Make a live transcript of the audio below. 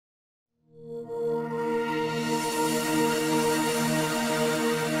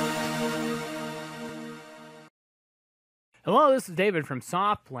Hello, this is David from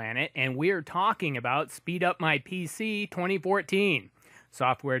SoftPlanet, and we're talking about SpeedUpMyPC 2014.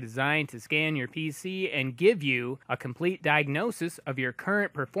 Software designed to scan your PC and give you a complete diagnosis of your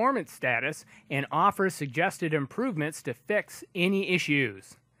current performance status and offer suggested improvements to fix any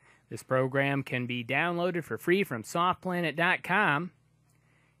issues. This program can be downloaded for free from SoftPlanet.com.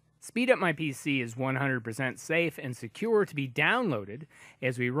 SpeedUpMyPC is 100% safe and secure to be downloaded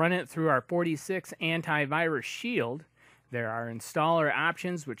as we run it through our 46 antivirus shield. There are installer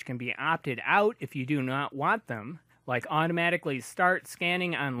options which can be opted out if you do not want them, like automatically start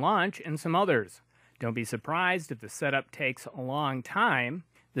scanning on launch and some others. Don't be surprised if the setup takes a long time.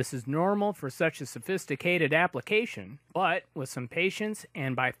 This is normal for such a sophisticated application, but with some patience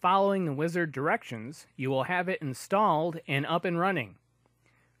and by following the wizard directions, you will have it installed and up and running.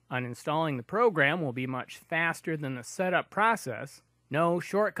 Uninstalling the program will be much faster than the setup process. No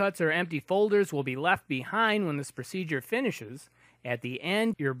shortcuts or empty folders will be left behind when this procedure finishes. At the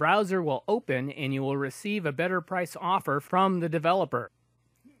end, your browser will open and you will receive a better price offer from the developer.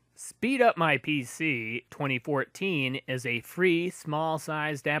 SpeedUpMyPC 2014 is a free,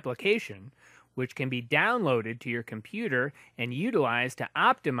 small-sized application which can be downloaded to your computer and utilized to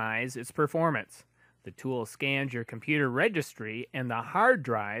optimize its performance. The tool scans your computer registry and the hard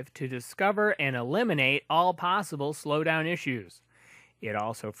drive to discover and eliminate all possible slowdown issues. It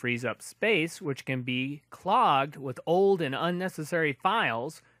also frees up space which can be clogged with old and unnecessary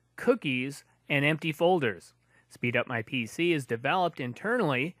files, cookies, and empty folders. SpeedUpMyPC is developed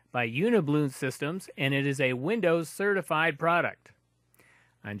internally by Unibloom Systems, and it is a Windows certified product.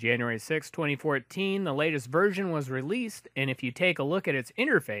 On January 6, 2014, the latest version was released, and if you take a look at its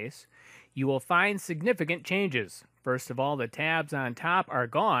interface, you will find significant changes. First of all, the tabs on top are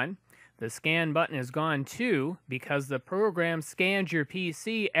gone. The scan button is gone too because the program scans your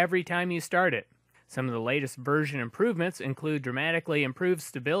PC every time you start it. Some of the latest version improvements include dramatically improved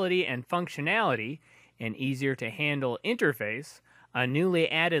stability and functionality, an easier to handle interface, a newly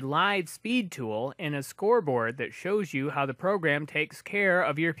added live speed tool, and a scoreboard that shows you how the program takes care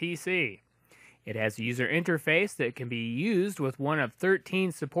of your PC. It has a user interface that can be used with one of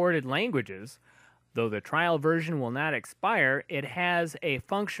 13 supported languages. Though the trial version will not expire, it has a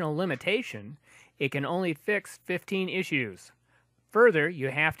functional limitation. It can only fix 15 issues. Further, you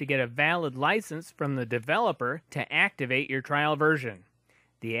have to get a valid license from the developer to activate your trial version.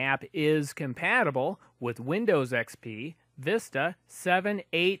 The app is compatible with Windows XP, Vista, 7,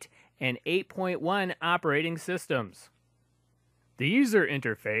 8, and 8.1 operating systems. The user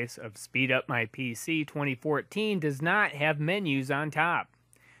interface of SpeedUpMyPC 2014 does not have menus on top.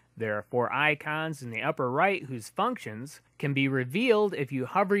 There are 4 icons in the upper right whose functions can be revealed if you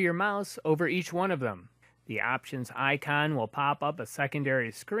hover your mouse over each one of them. The options icon will pop up a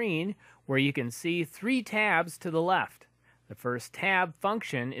secondary screen where you can see 3 tabs to the left. The first tab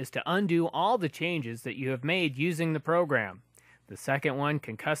function is to undo all the changes that you have made using the program. The second one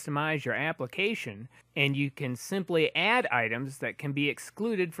can customize your application, and you can simply add items that can be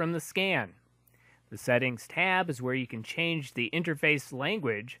excluded from the scan. The Settings tab is where you can change the interface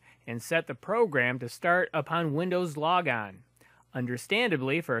language and set the program to start upon Windows logon.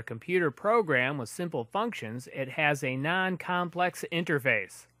 Understandably, for a computer program with simple functions, it has a non-complex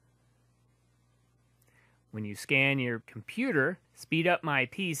interface. When you scan your computer,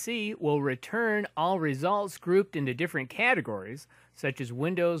 SpeedUpMyPC will return all results grouped into different categories, such as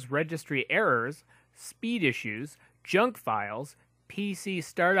Windows registry errors, speed issues, junk files, PC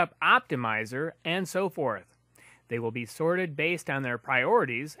Startup Optimizer, and so forth. They will be sorted based on their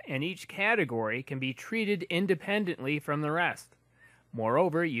priorities, and each category can be treated independently from the rest.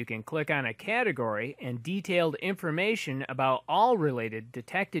 Moreover, you can click on a category and detailed information about all related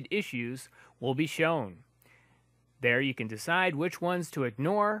detected issues will be shown. There you can decide which ones to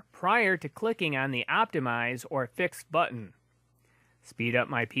ignore prior to clicking on the Optimize or Fix button.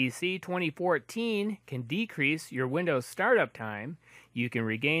 SpeedUpMyPC 2014 can decrease your Windows startup time, you can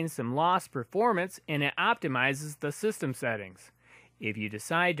regain some lost performance, and it optimizes the system settings. If you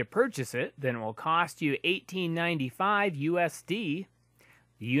decide to purchase it, then it will cost you $18.95 USD.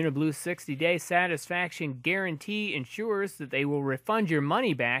 The Unibloom 60-day satisfaction guarantee ensures that they will refund your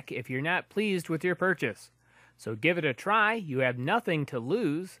money back if you're not pleased with your purchase. So give it a try, you have nothing to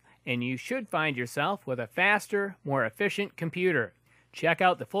lose, and you should find yourself with a faster, more efficient computer. Check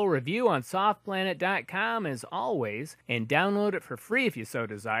out the full review on SoftPlanet.com as always, and download it for free if you so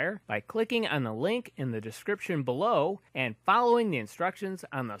desire by clicking on the link in the description below and following the instructions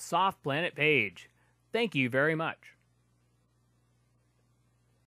on the SoftPlanet page. Thank you very much.